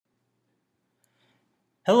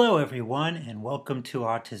Hello, everyone, and welcome to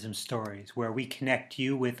Autism Stories, where we connect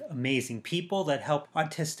you with amazing people that help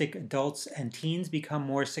autistic adults and teens become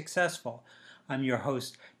more successful. I'm your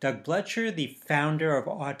host, Doug Bletcher, the founder of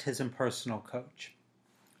Autism Personal Coach.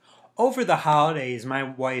 Over the holidays, my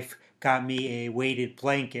wife got me a weighted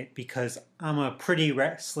blanket because I'm a pretty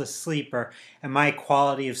restless sleeper and my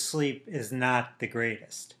quality of sleep is not the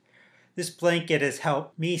greatest. This blanket has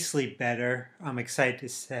helped me sleep better, I'm excited to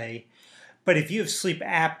say. But if you have sleep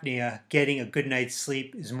apnea, getting a good night's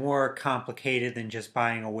sleep is more complicated than just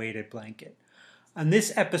buying a weighted blanket. On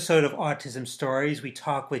this episode of Autism Stories, we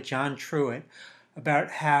talk with John Truitt about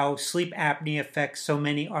how sleep apnea affects so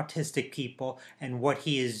many autistic people and what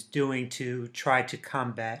he is doing to try to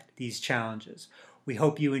combat these challenges. We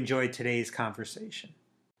hope you enjoyed today's conversation.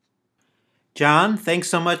 John, thanks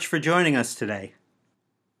so much for joining us today.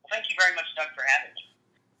 Well, thank you very much, Doug, for having me.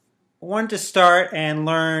 I wanted to start and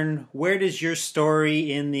learn, where does your story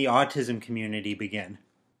in the autism community begin?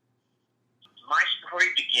 My story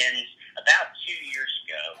begins about 2 years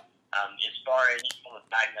ago. As far as a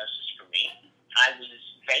diagnosis for me, I was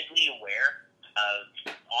vaguely aware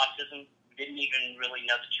of autism, didn't even really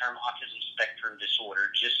know the term autism spectrum disorder,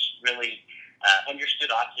 just really understood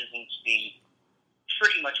autism to be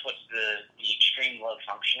pretty much what's the extreme low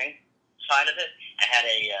functioning side of it. I had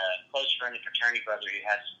a close friend and fraternity brother who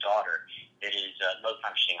has a daughter that is low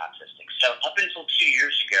functioning autistic. So up until 2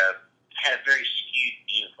 years ago, I had a very skewed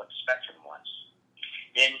view of what the spectrum was.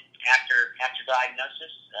 Then after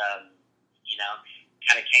diagnosis,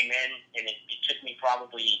 kind of came in, and it took me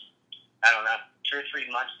probably, 2 or 3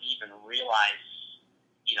 months to even realize,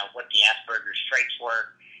 what the Asperger's traits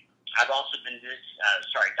were. I've also been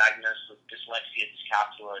diagnosed with dyslexia,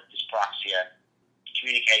 dyscalculia, dyspraxia,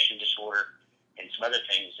 communication disorder, and some other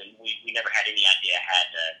things, and we never had any idea I had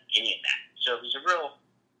any of that. So it was a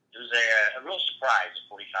real surprise at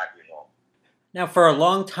 45 years old. Now, for a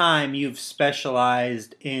long time, you've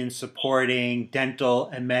specialized in supporting dental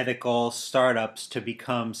and medical startups to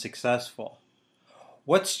become successful.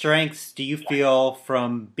 What strengths do you feel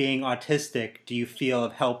from being autistic do you feel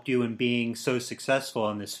have helped you in being so successful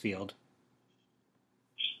in this field?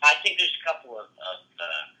 I think there's a couple of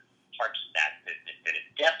parts of that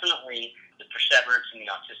definitely the perseverance and the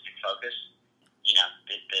autistic focus.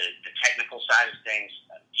 The technical side of things,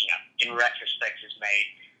 in retrospect, has made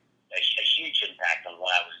a huge impact on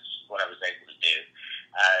what I was able to do.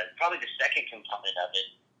 Probably the second component of it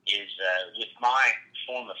is with my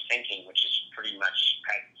form of thinking, which is pretty much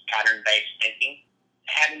pattern-based thinking.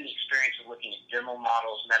 Having the experience of looking at dental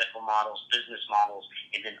models, medical models, business models,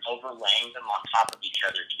 and then overlaying them on top of each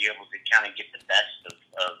other to be able to kind of get the best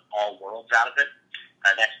of all worlds out of it,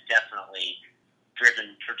 that's definitely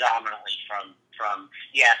driven predominantly from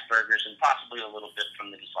the Asperger's and possibly a little bit from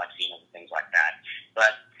the dyslexia and things like that.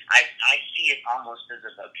 But I see it almost as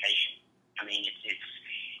a vocation. I mean, it's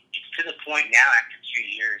to the point now after 2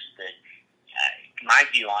 years that my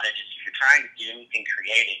view on it is if you're trying to do anything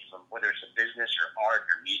creative, whether it's a business or art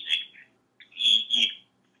or music,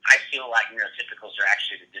 I feel like neurotypicals are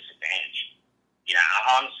actually at a disadvantage.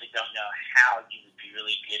 I honestly don't know how you would be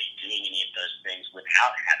really good at doing any of those things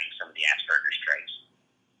without having some of the Asperger's traits.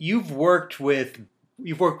 You've worked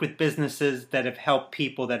with businesses that have helped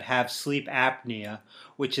people that have sleep apnea,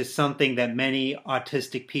 which is something that many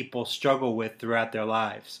autistic people struggle with throughout their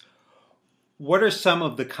lives. What are some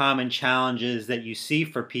of the common challenges that you see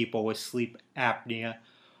for people with sleep apnea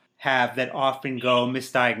have that often go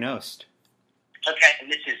misdiagnosed? Okay, and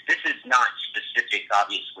this is not specific,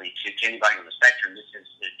 obviously, to anybody on the spectrum. This is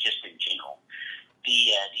just in general.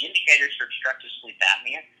 The indicators for obstructive sleep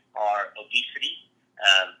apnea are obesity,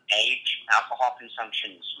 age, alcohol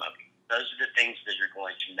consumption, and smoking. Those are the things that are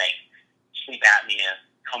going to make sleep apnea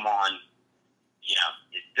come on.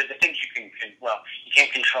 The things you can't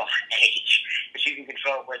control age, but you can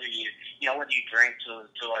control whether you drink to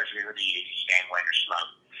a large degree, whether you stand, weight, or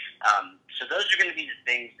smoke. So those are going to be the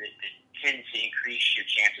things that tend to increase your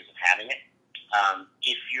chances of having it.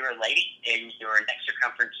 If you're a lady and your neck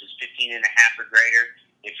circumference is 15 and a half or greater,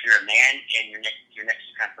 if you're a man and your neck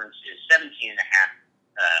circumference is 17 and a half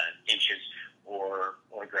inches or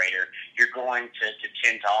greater, you're going to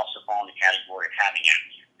tend to also fall in the category of having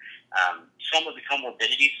apnea. Some of the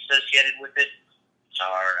comorbidities associated with it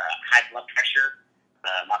are high blood pressure,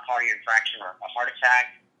 myocardial infarction or a heart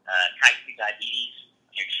attack, type 2 diabetes,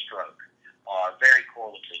 and stroke are very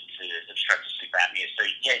correlative to obstructive sleep apnea. So,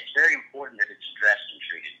 it's very important that it's addressed and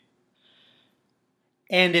treated.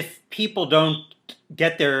 And if people don't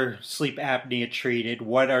get their sleep apnea treated,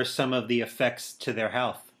 what are some of the effects to their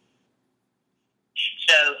health?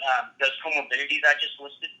 So, those comorbidities I just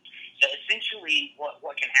listed, So essentially,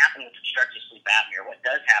 what can happen with obstructive sleep apnea, or what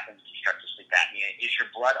does happen with obstructive sleep apnea, is your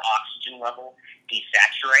blood oxygen level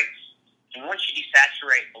desaturates. And once you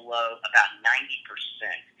desaturate below about 90%,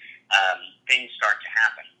 things start to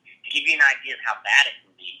happen. To give you an idea of how bad it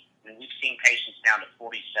can be, I mean, we've seen patients down to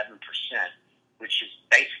 47%, which is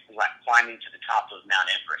basically like climbing to the top of Mount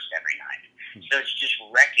Everest every night. So it's just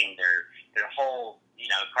wrecking their whole,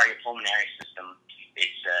 cardiopulmonary system. It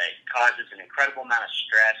causes an incredible amount of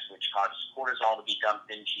stress, which causes cortisol to be dumped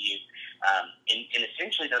into you. And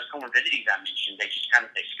essentially those comorbidities I mentioned, they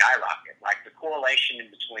skyrocket. Like the correlation in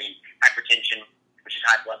between hypertension, which is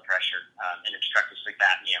high blood pressure, and obstructive sleep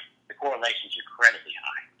apnea, the correlation is incredibly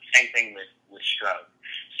high. Same thing with stroke.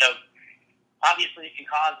 So obviously it can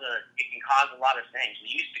cause a lot of things.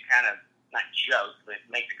 We used to kind of not joke, but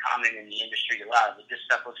make the comment in the industry a lot that this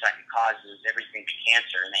stuff looks like it causes everything to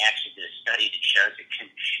cancer, and they actually did a study that shows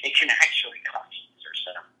it can actually cause cancer.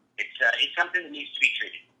 So it's something that needs to be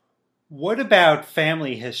treated. What about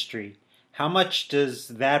family history? How much does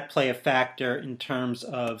that play a factor in terms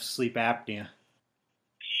of sleep apnea?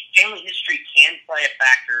 Family history can play a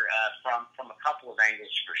factor from a couple of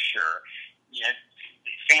angles for sure.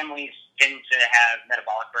 Families tend to have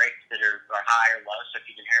metabolic rates that are high or low. So if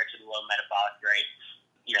you've inherited a low metabolic rate,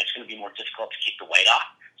 it's going to be more difficult to keep the weight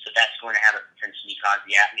off. So that's going to have a propensity to cause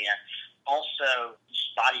the apnea. Also,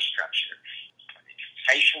 body structure.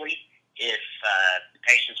 Facially, if the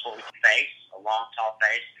patient's what we face, a long, tall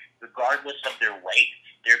face, regardless of their weight,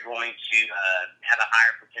 they're going to have a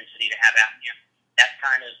higher propensity to have apnea. That's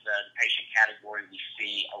kind of the patient category we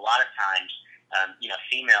see a lot of times.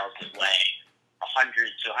 Females that weigh 100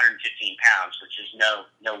 to 115 pounds, which is no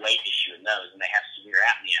weight issue in those, and they have severe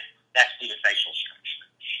apnea. That's due to facial structure.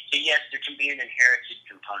 So yes, there can be an inherited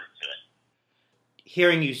component to it.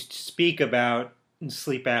 Hearing you speak about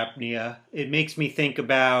sleep apnea, it makes me think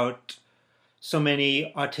about so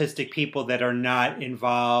many autistic people that are not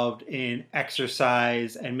involved in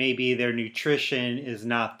exercise, and maybe their nutrition is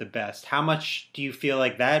not the best. How much do you feel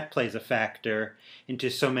like that plays a factor into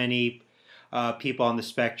so many people on the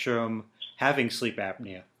spectrum having sleep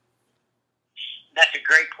apnea? That's a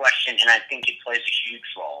great question, and I think it plays a huge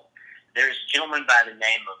role. There's a gentleman by the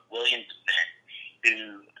name of William DeVent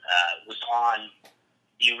who was on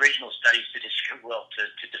the original studies to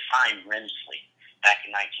define REM sleep back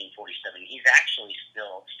in 1947. He's actually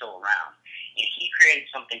still around, and he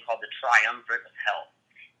created something called the triumvirate of health,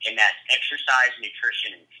 and that's exercise,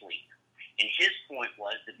 nutrition, and sleep. And his point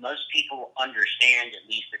was that most people understand at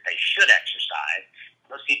least that they should exercise.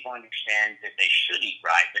 Most people understand that they should eat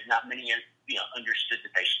right, but not many understood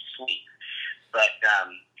that they should sleep. But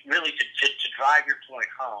really, to drive your point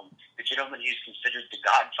home, the gentleman who's considered the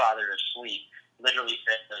godfather of sleep literally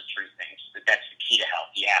said those three things, that's the key to health.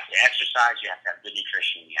 You have to exercise, you have to have good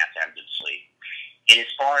nutrition, you have to have good sleep. And as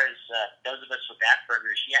far as those of us with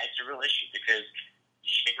Asperger's, yeah, it's a real issue because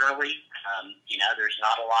generally, there's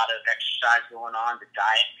not a lot of exercise going on. The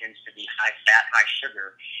diet tends to be high fat, high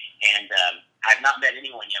sugar, and I've not met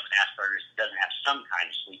anyone yet with Asperger's that doesn't have some kind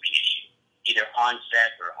of sleeping issue, either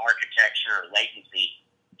onset or architecture or latency.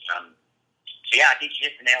 So yeah, I think you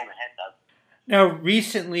hit the nail on the head, Doug. Now,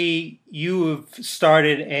 recently you have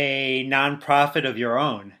started a nonprofit of your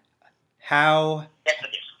own. How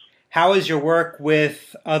has your work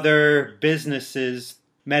with other businesses,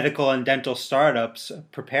 medical and dental startups,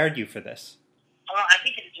 prepared you for this? Well, I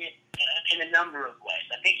think it did in a number of ways.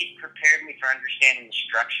 I think it prepared me for understanding the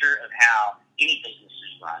structure of how any business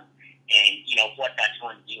is run, and what that's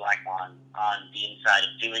going to be like on the inside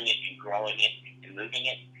of doing it and growing it and moving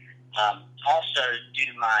it. Also, due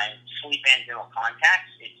to my sleep and dental contacts,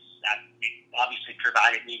 it obviously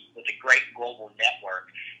provided me with a great global network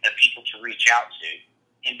of people to reach out to.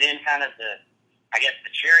 And then kind of the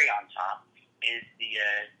cherry on top is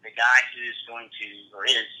the guy who's going to, or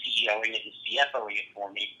is CEOing it and CFOing it for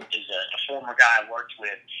me, is a former guy I worked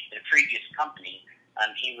with at a previous company.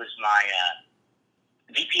 He was my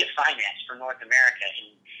VP of Finance for North America,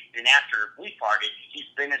 and then after we parted,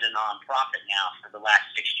 he's been at a nonprofit now for the last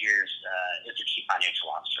 6 years as a chief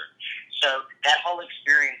financial officer. So that whole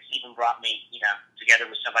experience even brought me, together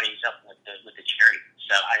with somebody who's helping with the charity.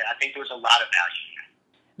 So I think there was a lot of value.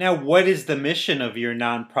 Now, what is the mission of your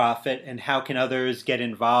nonprofit, and how can others get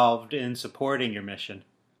involved in supporting your mission?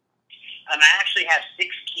 I actually have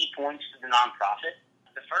 6 key points to the nonprofit.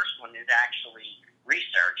 The first one is actually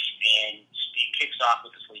research, and it kicks off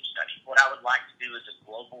with a sleep study. What I would like to do is a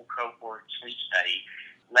global cohort sleep study,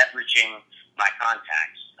 leveraging my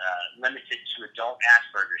contacts, limited to adult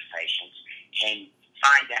Asperger's patients, and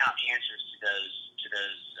find out answers to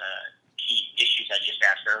those key issues I just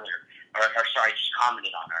asked earlier. just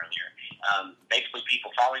commented on earlier. Basically,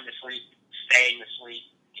 people falling asleep, staying asleep,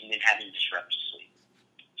 and then having disrupted sleep.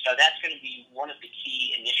 So that's going to be one of the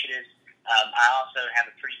key initiatives. I also have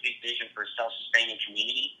a pretty big vision for a self-sustaining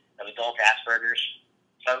community of adult Asperger's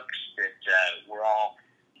folks that we're all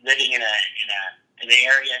living in an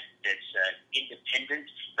area that's independent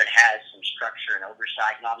but has some structure and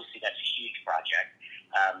oversight, and obviously that's a huge project.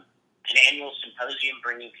 An annual symposium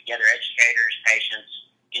bringing together educators, patients,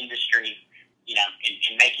 industry,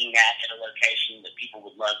 and making that at a location that people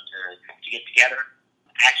would love to get together.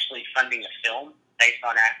 Actually funding a film based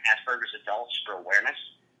on Asperger's adults for awareness.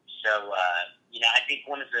 So, I think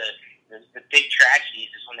one of the big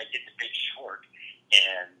tragedies is when they did The Big Short,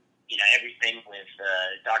 and, everything with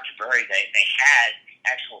Dr. Burry, they had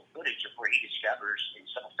actual footage of where he discovers and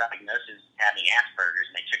self-diagnoses having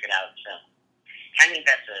Asperger's, and they took it out of the film. I think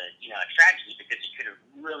that's a tragedy because it could have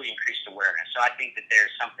really increased awareness. So I think that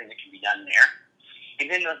there's something that can be done there.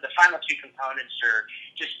 And then the final two components are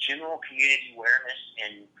just general community awareness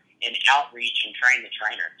and outreach and train the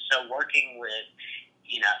trainer. So working with,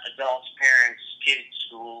 adults, parents, kids,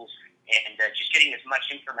 schools, and just getting as much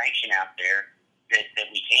information out there that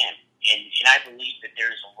we can. And I believe that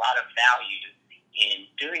there's a lot of value in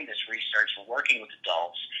doing this research and working with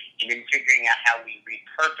adults and then figuring out how we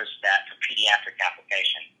repurpose that for pediatric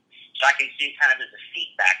application. So I can see it kind of as a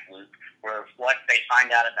feedback loop where what they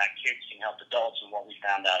find out about kids can help adults and what we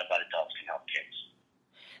found out about adults can help kids.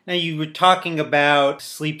 Now, you were talking about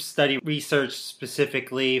sleep study research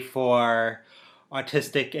specifically for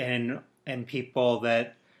autistic and people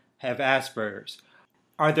that have Asperger's.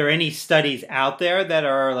 Are there any studies out there that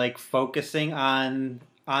are focusing on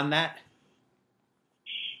that?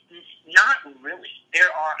 Not really.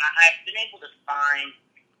 I've been able to find,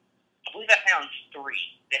 I believe I found 3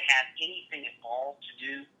 that have anything at all to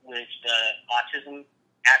do with autism,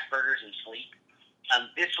 Asperger's, and sleep.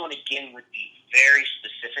 This one, again, would be very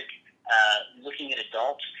specific, looking at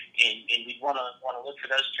adults, and we'd want to look for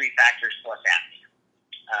those 3 factors plus apnea.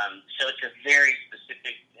 So it's a very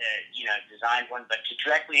specific, designed one. But to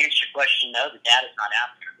directly answer your question, no, the data's not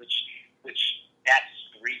out there, which that's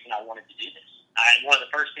the reason I wanted to do this. One of the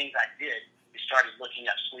first things I did is started looking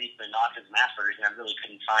up sleep and autism, Asperger's, and I really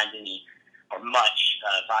couldn't find any or much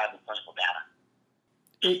viable clinical data.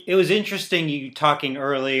 It was interesting you talking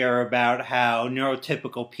earlier about how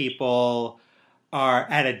neurotypical people are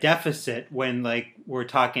at a deficit when we're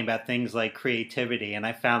talking about things like creativity, and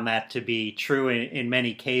I found that to be true in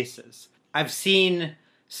many cases. I've seen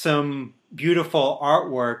some beautiful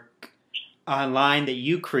artwork online that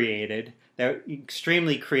you created, that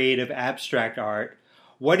extremely creative abstract art.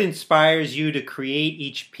 What inspires you to create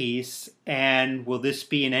each piece, and will this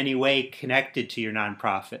be in any way connected to your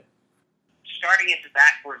nonprofit? Starting at the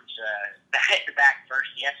back first,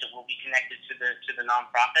 yes, it will be connected to the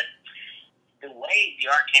nonprofit. The way the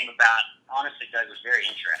art came about, honestly, Doug, was very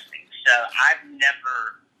interesting. So I'd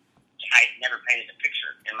never painted a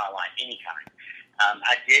picture in my life, any kind.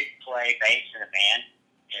 I did play bass in a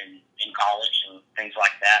band in college and things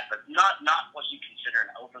like that, but not what you consider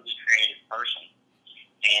an overly creative person.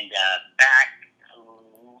 And back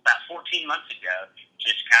about 14 months ago,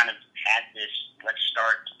 just kind of had this, let's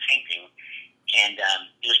start painting. And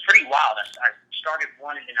it was pretty wild. I started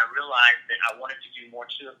one, and then I realized that I wanted to do more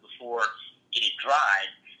to it before it had dried.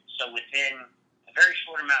 So within a very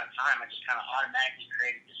short amount of time, I just kind of automatically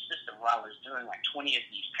created this system where I was doing 20 of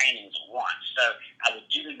these paintings at once. So I would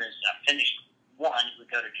do them as I finished one, it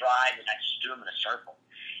would go to dry, and I just do them in a circle.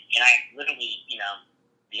 And I literally,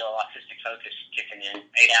 the old autistic focus kicking in,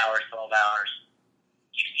 8 hours, 12 hours,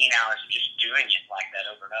 16 hours, just doing it like that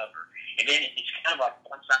over and over. And then it's kind of like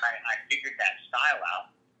once I figured that style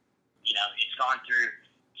out, it's gone through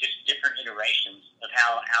just different iterations of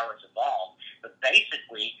how it's evolved. But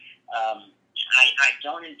basically, I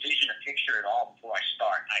don't envision a picture at all before I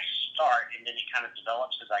start. I start, and then it kind of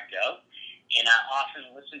develops as I go. And I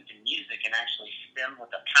often listen to music and actually stem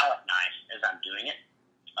with a palette knife as I'm doing it,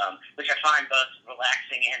 which I find both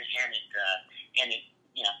relaxing and it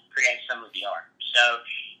creates some of the art. So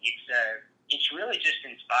it's really just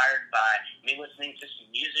inspired by me listening to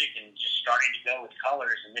some music and just starting to go with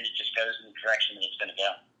colors, and then it just goes in the direction that it's going to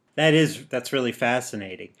go. That's really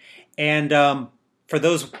fascinating. And for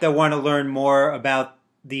those that want to learn more about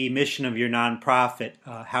the mission of your nonprofit,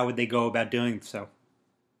 how would they go about doing so?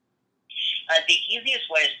 The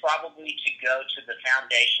easiest way is probably to go to the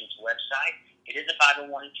foundation's website. It is a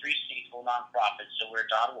 501(c)(3) full nonprofit, so we're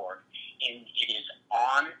 .org, and it is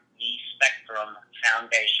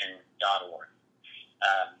onthespectrumfoundation.org.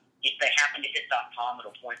 If they happen to hit .com,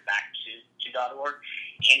 it'll point back to .org.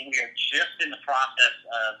 and we are just in the process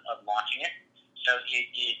of launching it. So it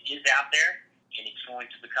is out there, and it's going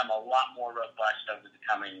to become a lot more robust over the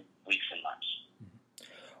coming weeks and months.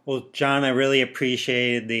 Well, John, I really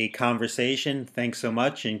appreciated the conversation. Thanks so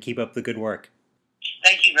much, and keep up the good work.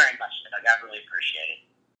 Thank you very much, Doug. I really appreciate it.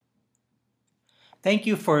 Thank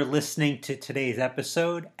you for listening to today's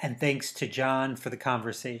episode, and thanks to John for the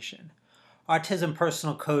conversation. Autism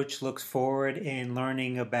Personal Coach looks forward in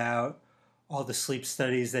learning about all the sleep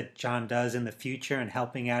studies that John does in the future and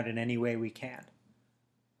helping out in any way we can.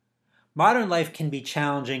 Modern life can be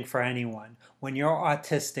challenging for anyone. When you're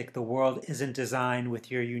autistic, the world isn't designed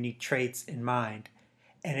with your unique traits in mind,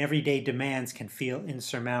 and everyday demands can feel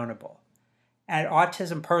insurmountable. At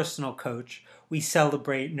Autism Personal Coach, we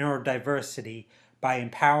celebrate neurodiversity by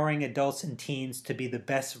empowering adults and teens to be the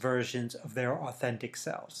best versions of their authentic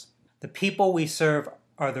selves. The people we serve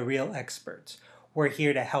are the real experts. We're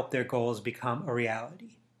here to help their goals become a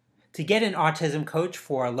reality. To get an autism coach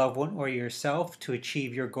for a loved one or yourself to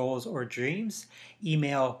achieve your goals or dreams,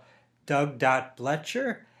 email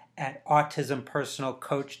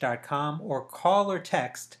doug.bletcher@autismpersonalcoach.com or call or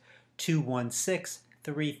text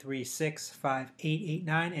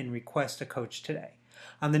 216-336-5889 and request a coach today.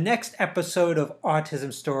 On the next episode of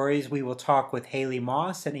Autism Stories, we will talk with Haley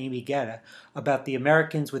Moss and Amy Guetta about the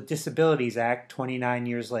Americans with Disabilities Act 29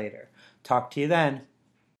 years later. Talk to you then.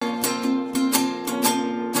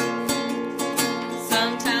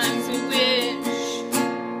 Sometimes we wish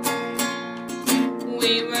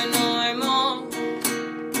we were normal.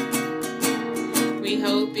 We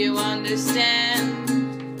hope you understand.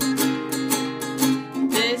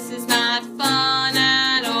 This is not fun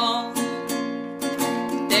at all.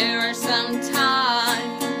 There are some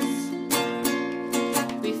times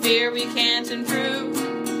we fear we can't improve.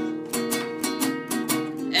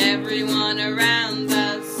 Everyone around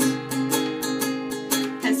us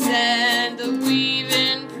has said that we've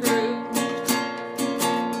improved,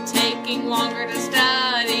 taking longer to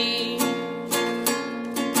study,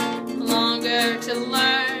 longer to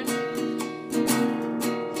learn.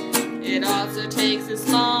 It also takes us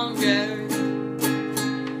longer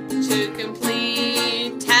to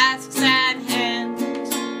complete tasks at hand.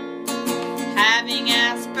 Having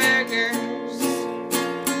Asperger's,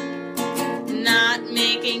 not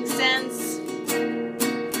making sense.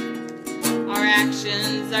 Our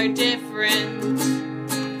actions are different.